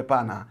koso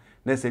pepepa na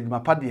se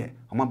adwumapa de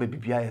omo ba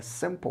bibia e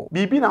simple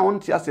bibi na won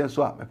ti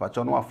asenso a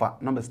mepacho no afa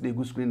numbers dey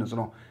go screen so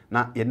no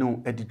na ye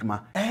no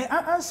ediduma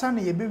ansa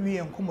na ye be wi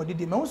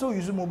enkomodidi me so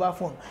use mobile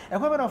phone e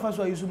kwa be na fa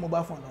so use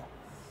mobile phone no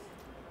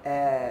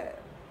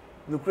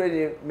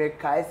Ukraine me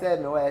kai say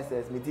me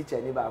SS me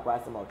teacher ni ba kwa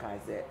some kai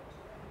say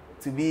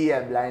to be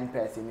a blind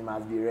person you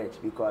must be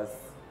rich because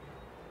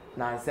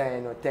now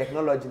saying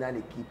technology na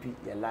dey keep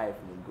your life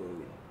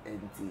going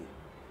and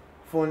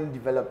phone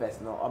developers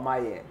no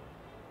my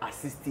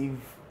assistive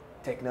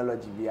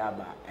technology be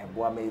aba e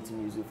boa me to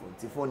use phone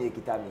ti phone e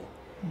kita me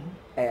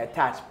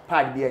touch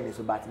pad be any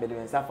so but me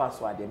dem safa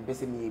so ade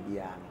mpese me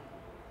bia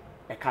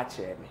no e ka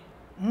chere me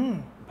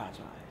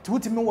pacho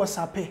tuti me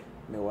WhatsApp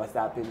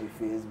me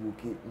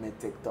Facebook me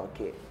TikTok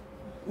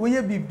wo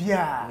ye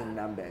bibia me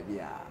number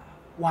bia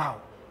wow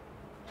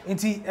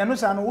enti eno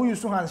sa no wo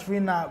use hands free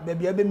na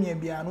bia be me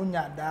bia no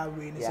nya da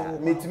we ni so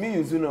me to me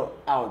use no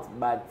out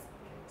but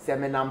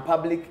seminar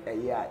public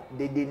yeah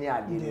they ni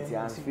ade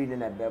hands free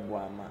na bebo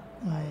ama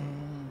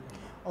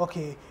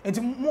okay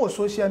enti more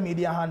social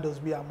media handles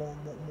be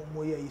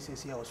mo ye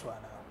isesi e so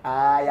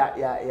ana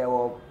yeah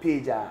wo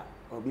page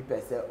obi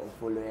person o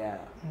follow ya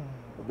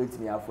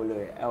obetimi a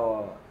follow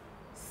or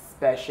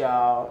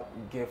special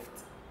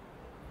gift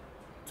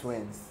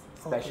twins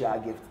on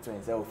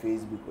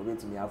Facebook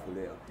obetimi a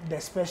follow ya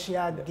the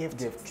special gift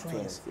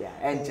twins yeah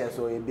and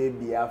so a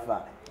baby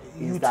afa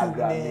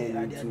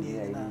Instagram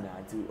YouTube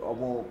na ti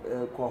omo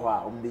ko ho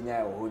a ombenya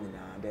e ho nyina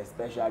the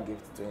special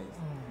gift twins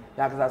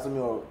that is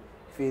also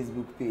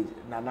Facebook page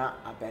nana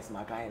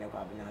apesma kan ne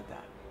kwa binata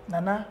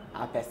nana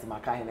apesma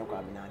kan ne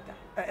kwa binata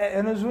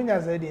eno zunya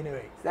zedi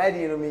anyway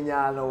zedi no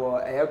minya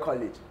no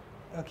college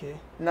okay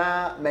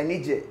na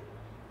manager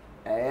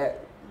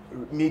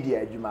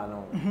media adwuma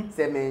no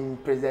say me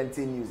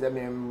presenting news say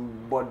me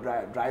board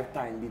drive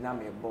time bi na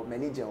me board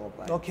manager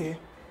okay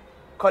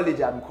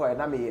college am call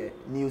na me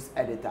news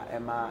editor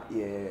ema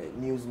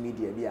news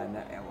media bi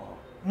ana ewo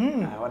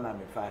I wanna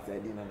me fast I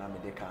didn't na me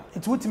dey can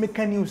it would make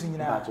news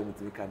nyina na to me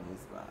can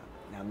news ba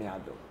na me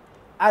ado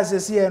as I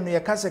see no ya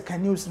kase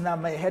can news na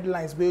my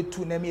headlines be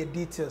to na me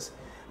details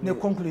na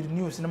conclude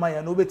news na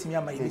my no betimi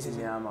ama yebisi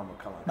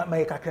na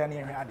my kakra na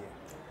ehwe ade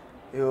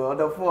yo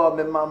odofo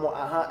me mamo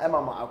aha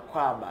emama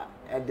akwaba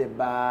ede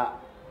ba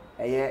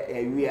eye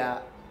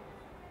ewia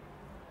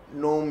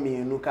no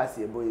me nu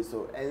kase boy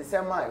so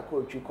ensema e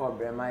ko twi ko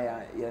brema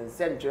ya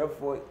yensem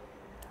kyerefo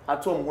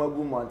atom ho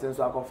agu mountain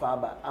so akofa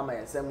aba ama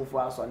yensemfo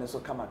aso ne so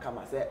kama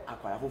se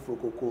akwara foforo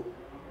koko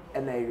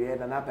ena ewie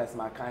na person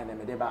akan na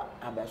me de ba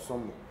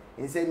abesom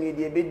nsem me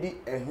de bedi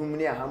ehum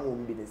ne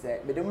ahamom bi ne se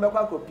me de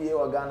mbekwa kopie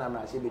organa na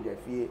hye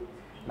bedwafie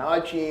na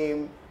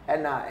watwem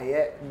ena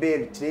eye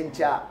bill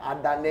trencha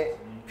adane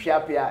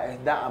hwapia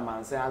eda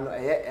amansa no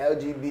eye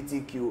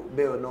LGBTQ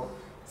bill no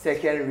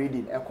second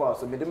reading ekwa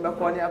so me de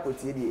mbekwa ne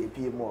akotie de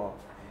epie mo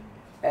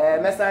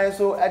mesan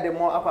so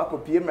edemo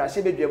akwakopie mra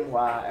hye bedwam ho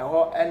a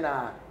eho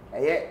ena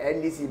eye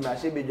NDC mra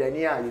hye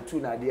bedwani a yetu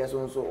na de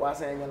so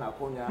wasan nya na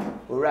konya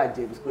ora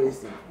James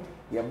Christie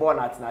ye born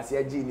at na se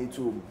agi ni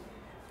tu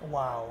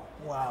Wow.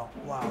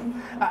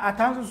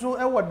 Atanso so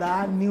e wo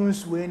da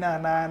news we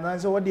na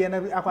so what dey na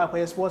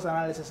akwa sports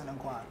analysis na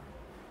kwa.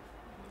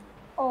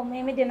 Oh,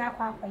 me dey na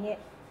akwa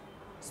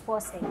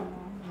sports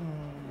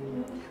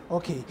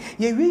Okay.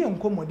 Ye wi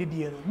enkomo de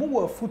no. Mo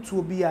wo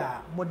afutuo bi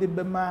a mo de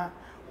bema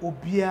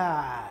obi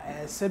a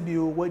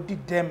sebio wadi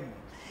dem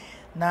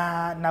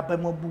na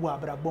bemabu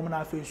abrabom na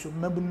afeso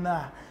mabu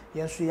na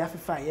yenso ya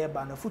fifa ye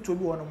ba na afutuo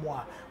bi wono mo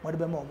a mo de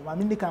bema mo ma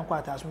me kan kwa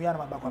ataso ya na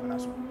mabakwa na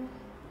so.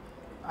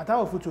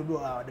 Atawo afutuo bi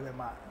o de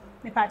bema.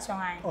 Me pa chon.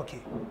 Okay.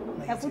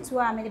 Afutuo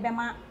a me de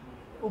bema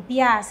obi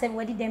a se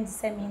wadi dem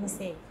se me ni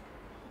se.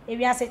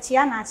 Ewi ase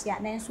chia na chia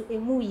na nso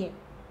emu ye.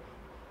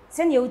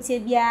 Se ne otie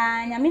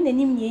bia nyame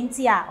nanim ye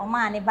nti a o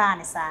ma ne ba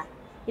ne sa.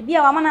 Ebi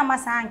a wa ma na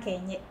masa anka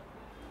enye.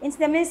 Nti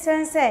de me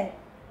sense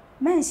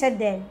men hye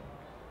dem.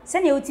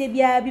 Se ne otie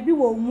bia bibi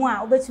wo mu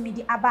a obetumi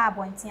di aba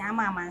abonten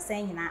ama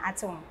amansan nyina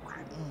ate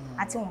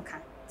wonka.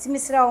 Ti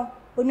misrew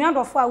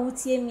onuadofo a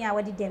wotie mi a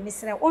wadi dem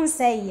misrew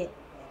onsai ye.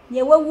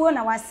 Ye wawuo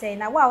na wasai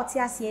na wa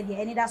otie ase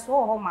de ani da so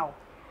ho ma wo.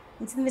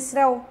 Nti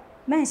misrew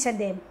men hye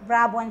dem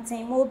bra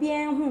abonten ma obi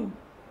enhu.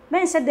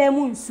 Men hye dem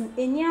nsu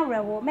eni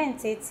awrewo men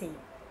tete.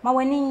 Ma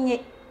wani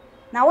nye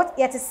na what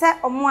yete se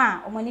omo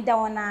a omani da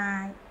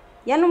wona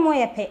ye no mo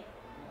ye pe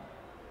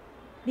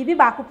bibi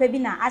ba ko pe bi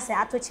na ase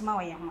atochi ma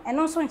woye ho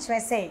eno nso nkire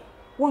se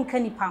wonka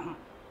nipa ho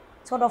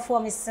todofo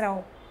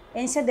mesrew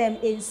enhye dem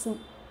ensu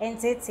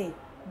entete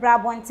bra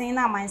bonten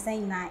na mansan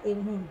nyina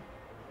ehu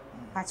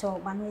pacho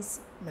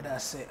banwesi Me da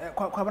se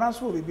kwabra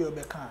so bibi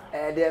obeka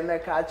de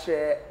meka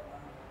che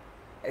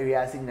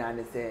ewiase nyina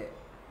ne se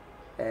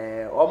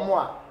omo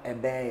a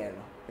eben ye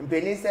no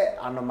mpeni se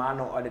anoma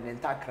no ode ne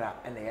ntakra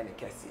ene ye ne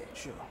kese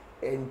sure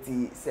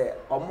enti se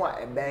omo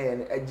a eben ye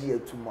no agi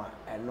etumu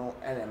a eno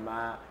ene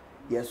ma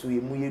yeso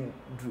yemu ye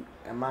du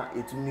ema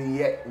etumi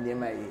ye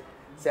nyema ye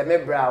se me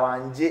bra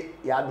wanje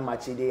ya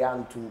adumache de ya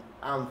ntum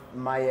am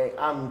maye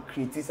am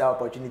create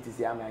opportunities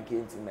ya am anke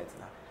intimate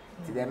na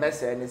ti de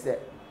message ni se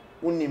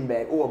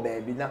unimbe wo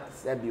baby na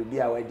se bi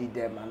obi a wadi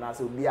dem na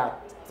se obi a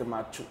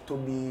temacho to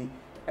bi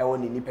ewo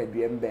ni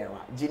nipadua mbe wa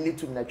gini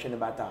tum na twene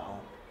bata ho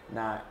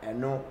na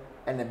eno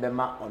ene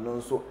bema ono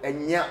nso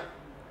enya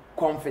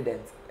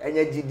confident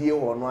enya gidie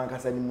ho no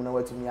ankasa ni mu na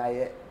watumi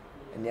aye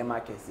enema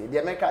kese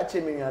de meka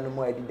ache me nwan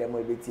mo adi dem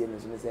obetie me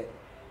so say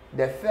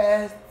the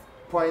first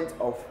point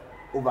of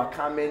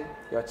overcoming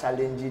your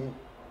challenging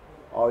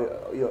or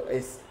your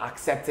is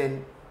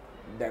accepting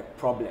the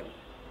problem.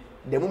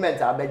 The moment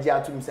abeji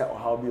atum say o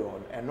how be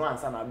on eno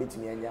ansa na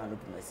abetumi anya no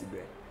pumasi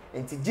bre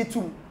enti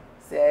gitum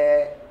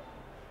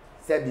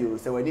se bio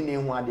se wadi na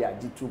ehu ade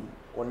agitum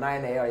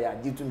onan na ye ya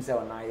gitum se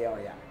onan ye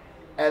ya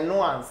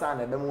eno ansa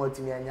na be mo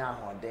watumi anya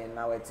ahoden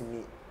na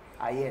watumi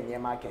aye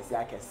enema akese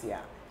a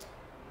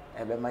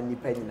ebe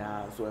manipa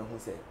nyina so ehu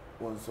se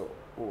wonso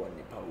wo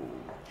nipa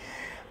wo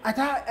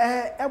ata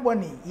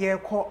eboni ye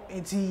ko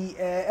enti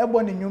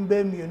eboni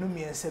nwumba mienu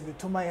miense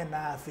bituma ye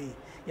na afi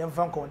ye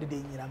mfa nko de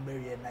nyina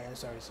mbere na ye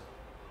sorry so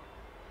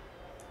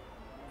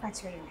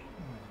actually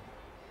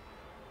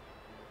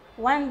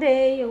one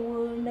day you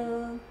will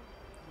know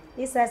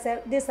these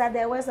are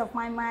the words of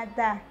my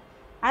mother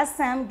as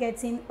I'm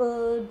getting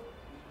old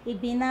it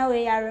be now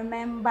way I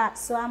remember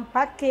so I'm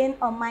packing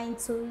on my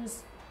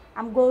tools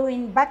I'm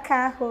going back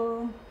at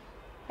home.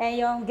 A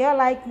young girl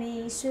like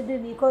me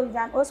shouldn't be cold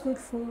than old school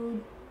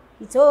food.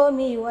 He told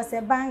me he was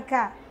a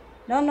banker,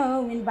 no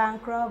knowing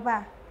bank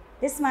robber.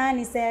 This man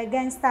is a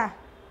gangster,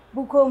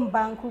 bukom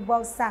banku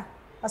boxer.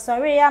 Oh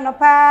sorry,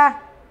 anopa,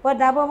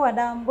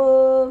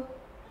 wadambo.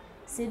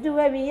 Sidu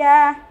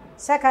ebiya,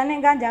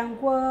 shakaninga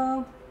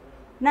jankwo.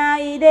 Now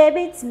he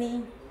beats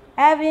me,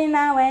 every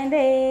now and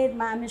then,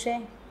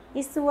 mamishe.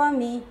 He's to want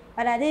me,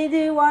 but I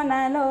didn't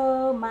wanna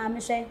know,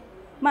 mamishe.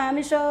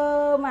 Mami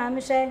show,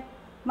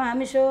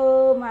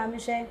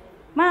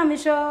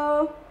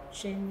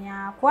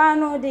 Shenya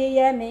kwano de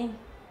ye me,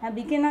 na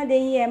bikino de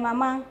ye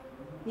mama,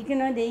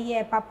 bikino de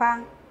ye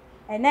papa,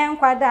 and then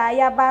kwada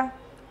yaba,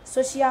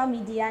 social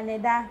media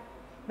neda,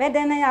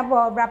 bedena ya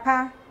bo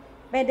brapa,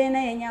 bedena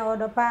enya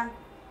odopa,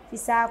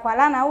 fisa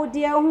kwala na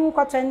udi hu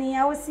kotwani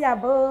ya osi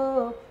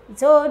abo, he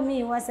told me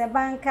he was a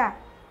banker,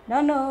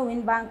 no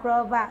knowing bank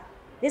robber,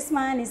 this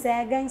man is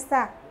a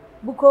gangster,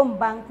 bukom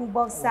banku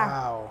boxer.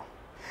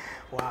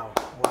 Wow.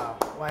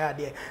 Why are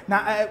there?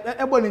 Now,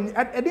 ebony,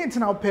 I didn't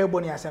know pay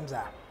ebony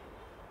asemza.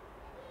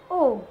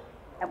 Oh,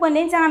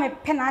 ebony nti na me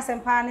pen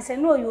asempa ne say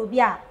no you be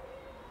a.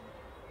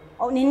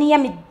 O ne ne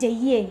me de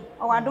ye,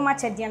 o adoma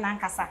chede na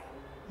nkasa.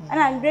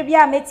 Na ndre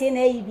bia metie na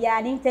yi bia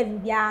ne interview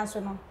bia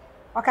nso no.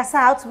 O kasa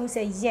out to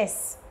say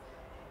yes.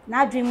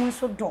 Na dream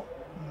nso do.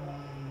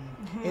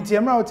 Enti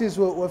emra otis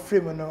wo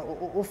frame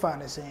no o fa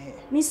ne say.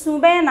 Mi sun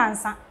be na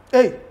nsa.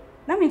 Hey,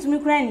 na me ntumi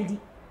kura ne di.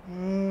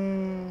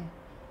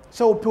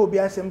 So pe obi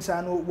asem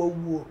sa no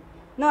wawuo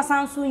no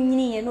sanso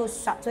nyini ye no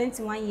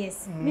 21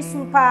 years mi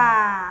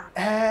super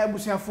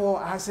busiafo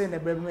ase na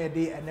brebe me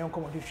de ene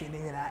nkomo de hwe ne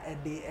nyina e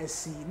de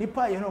asi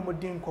nipa ye no mo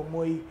din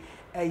nkomo yi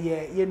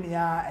ye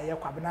nua ye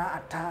kwabena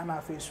ata na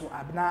afeso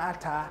abena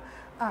ata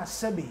a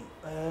sebi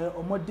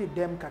omo de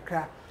dem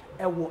kakra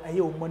ewo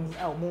eye omoni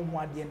a omo hu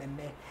ade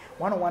nene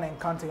one-on-one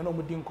encounter no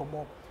mudi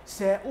nkomo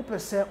se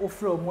opese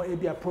ofre omo e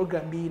bia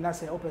program bi na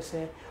se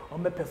opese o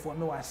me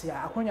perform wase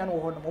a akonya no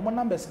ho no omo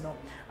numbers no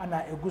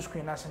ana egu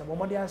screen na se no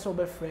omo dia se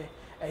obefre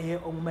eye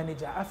omo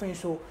manager afen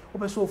so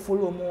opese o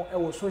follow omo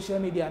ewo social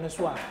media no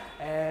so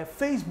a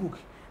Facebook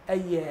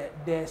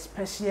the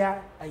special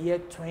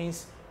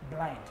twins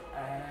blind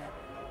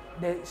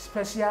the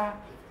special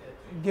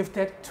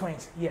gifted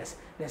twins, yes,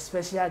 the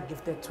special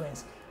gifted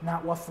twins. Now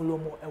what follow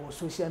more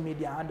social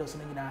media handles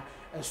na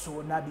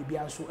so na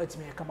bibia so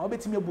etime kama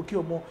obetime book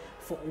you more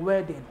for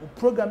wedding o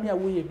program ya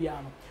we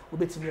bia no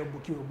obetime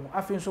book you more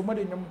afin so mo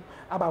de nyum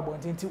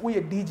ababontinti we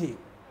DJ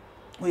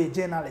we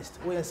journalist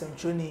we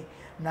sentroni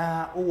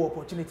na o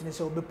opportunity ne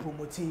say obe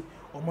promote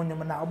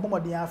omonyum na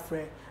obomoden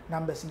afre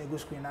numbers na go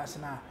screen na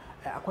na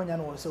akonya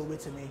no say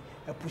obetime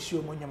push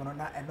omonyum no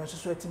na eno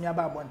so etime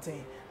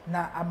ababontin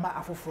na ama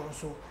afoforo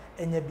so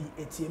enya bi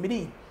etie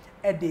medi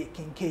ede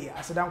kenke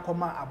asedan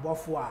koma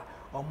abofo a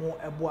omo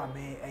ebo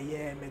ame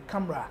me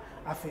camera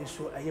afi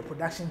so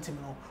production team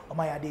no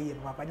oma ya de ye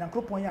papa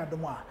nyankropon ya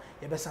adom a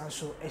ye besan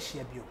so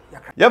ehia bio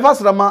yakra ye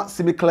fasrama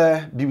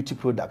Simiclear beauty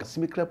product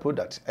Simiclear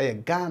product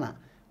Ghana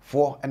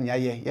for enya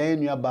ye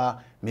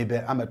nuaba mebe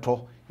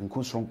ameto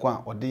nkusronko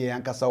a ode ye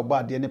ankasa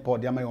oba de ne pa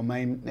ode ama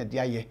yoman na de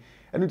aye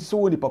enu ti so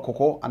woni pa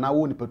kokko ana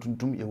wo ni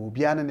patuntum ye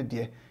obia ne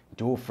de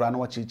nti wo fra na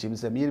wa chirichim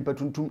se me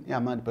patuntum ya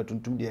ma ni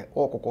patuntum de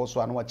o kokko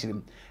so ana wa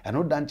chirim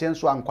eno danchen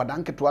so ankwada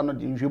nketo no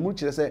de nhwemu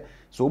chire se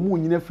so mu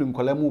nyina firi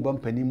nkola mu ba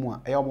mpani mu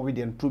a mo be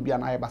de ntro bia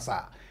na aye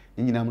basa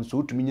nyina mu so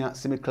otumi nya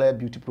Simiclear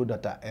beauty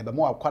product a ebe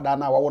mo akwada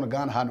na wa wo no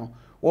Ghana ha no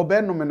wo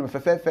be no me no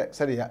fefefe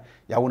se de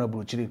ya wo na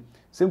buruchiri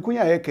se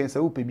nkunya ye ken se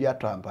wo pe bi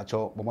atwa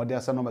mpacho bomode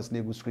asa no mas na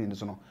egu screen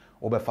so no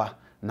wo be fa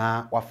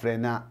na wa frɛ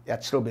na ya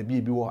kyerɛ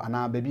baby bi wo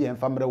ana baby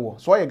emfa mre wo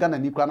so ye Ghana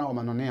ni kra na wo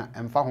ma no ne a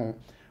emfa ho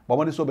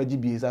bomode so baji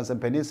bi sanse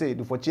mpani se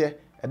du foche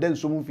eden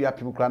so mu fi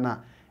apim kra na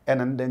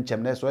ena ne den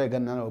chem na so ye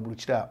Ghana na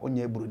oburuchiri a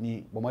onye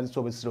buruni bomode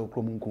so be sire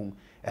okrom nkum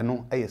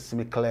eno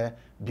Simiclear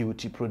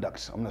beauty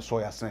products omna so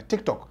ya sene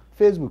TikTok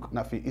Facebook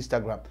na fi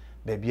Instagram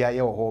baby a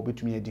ye wo ho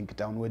betumi edi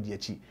nkita no wadi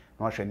achi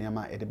na wa hwɛ ne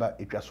ma edeba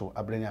etwa so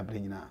abrenya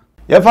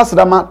ye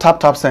fasrama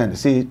tap send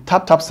see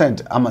tap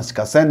send ama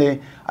sika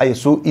send aye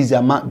so easy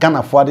ama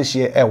Ghana for de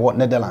share ewo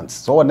Netherlands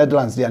so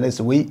Netherlands dey na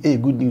say we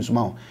good news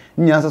ma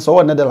nya say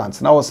so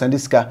Netherlands na wo send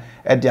sika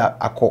e dia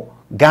akọ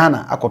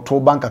Ghana akoto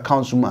bank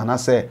account mu ana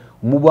say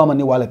mubu ama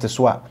ni wallet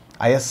so a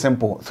aye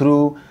simple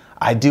through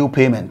ideal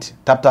payment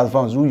tap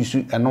funds we use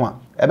eno a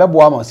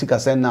ebebo ama sika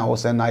send na wo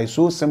send na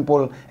so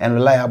simple and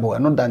reliable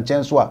eno dan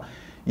chen so a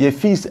ye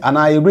fees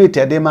ana ye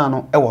rate de ma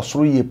no e wo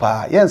soro ye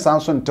pa ye nsan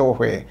so nte wo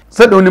hwe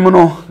se de onim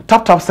no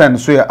tap send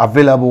so ye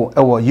available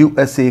e wo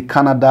USA,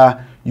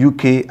 Canada,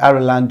 UK,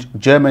 Ireland,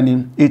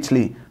 Germany,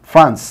 Italy,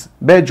 France,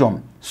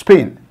 Belgium,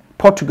 Spain,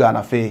 Portugal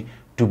na fe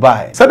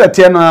Dubai. Se de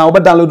tie na wo be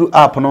download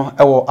app no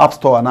e wo App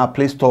Store na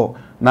Play Store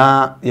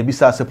na ye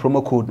bisa se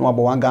promo code no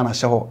abo 1 Ghana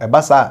she ho e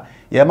basa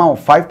ye ma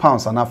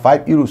 £5 and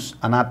 €5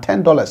 and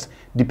 $10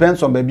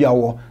 depends on baby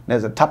awo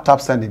there's a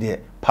tap send there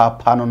pa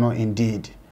no indeed.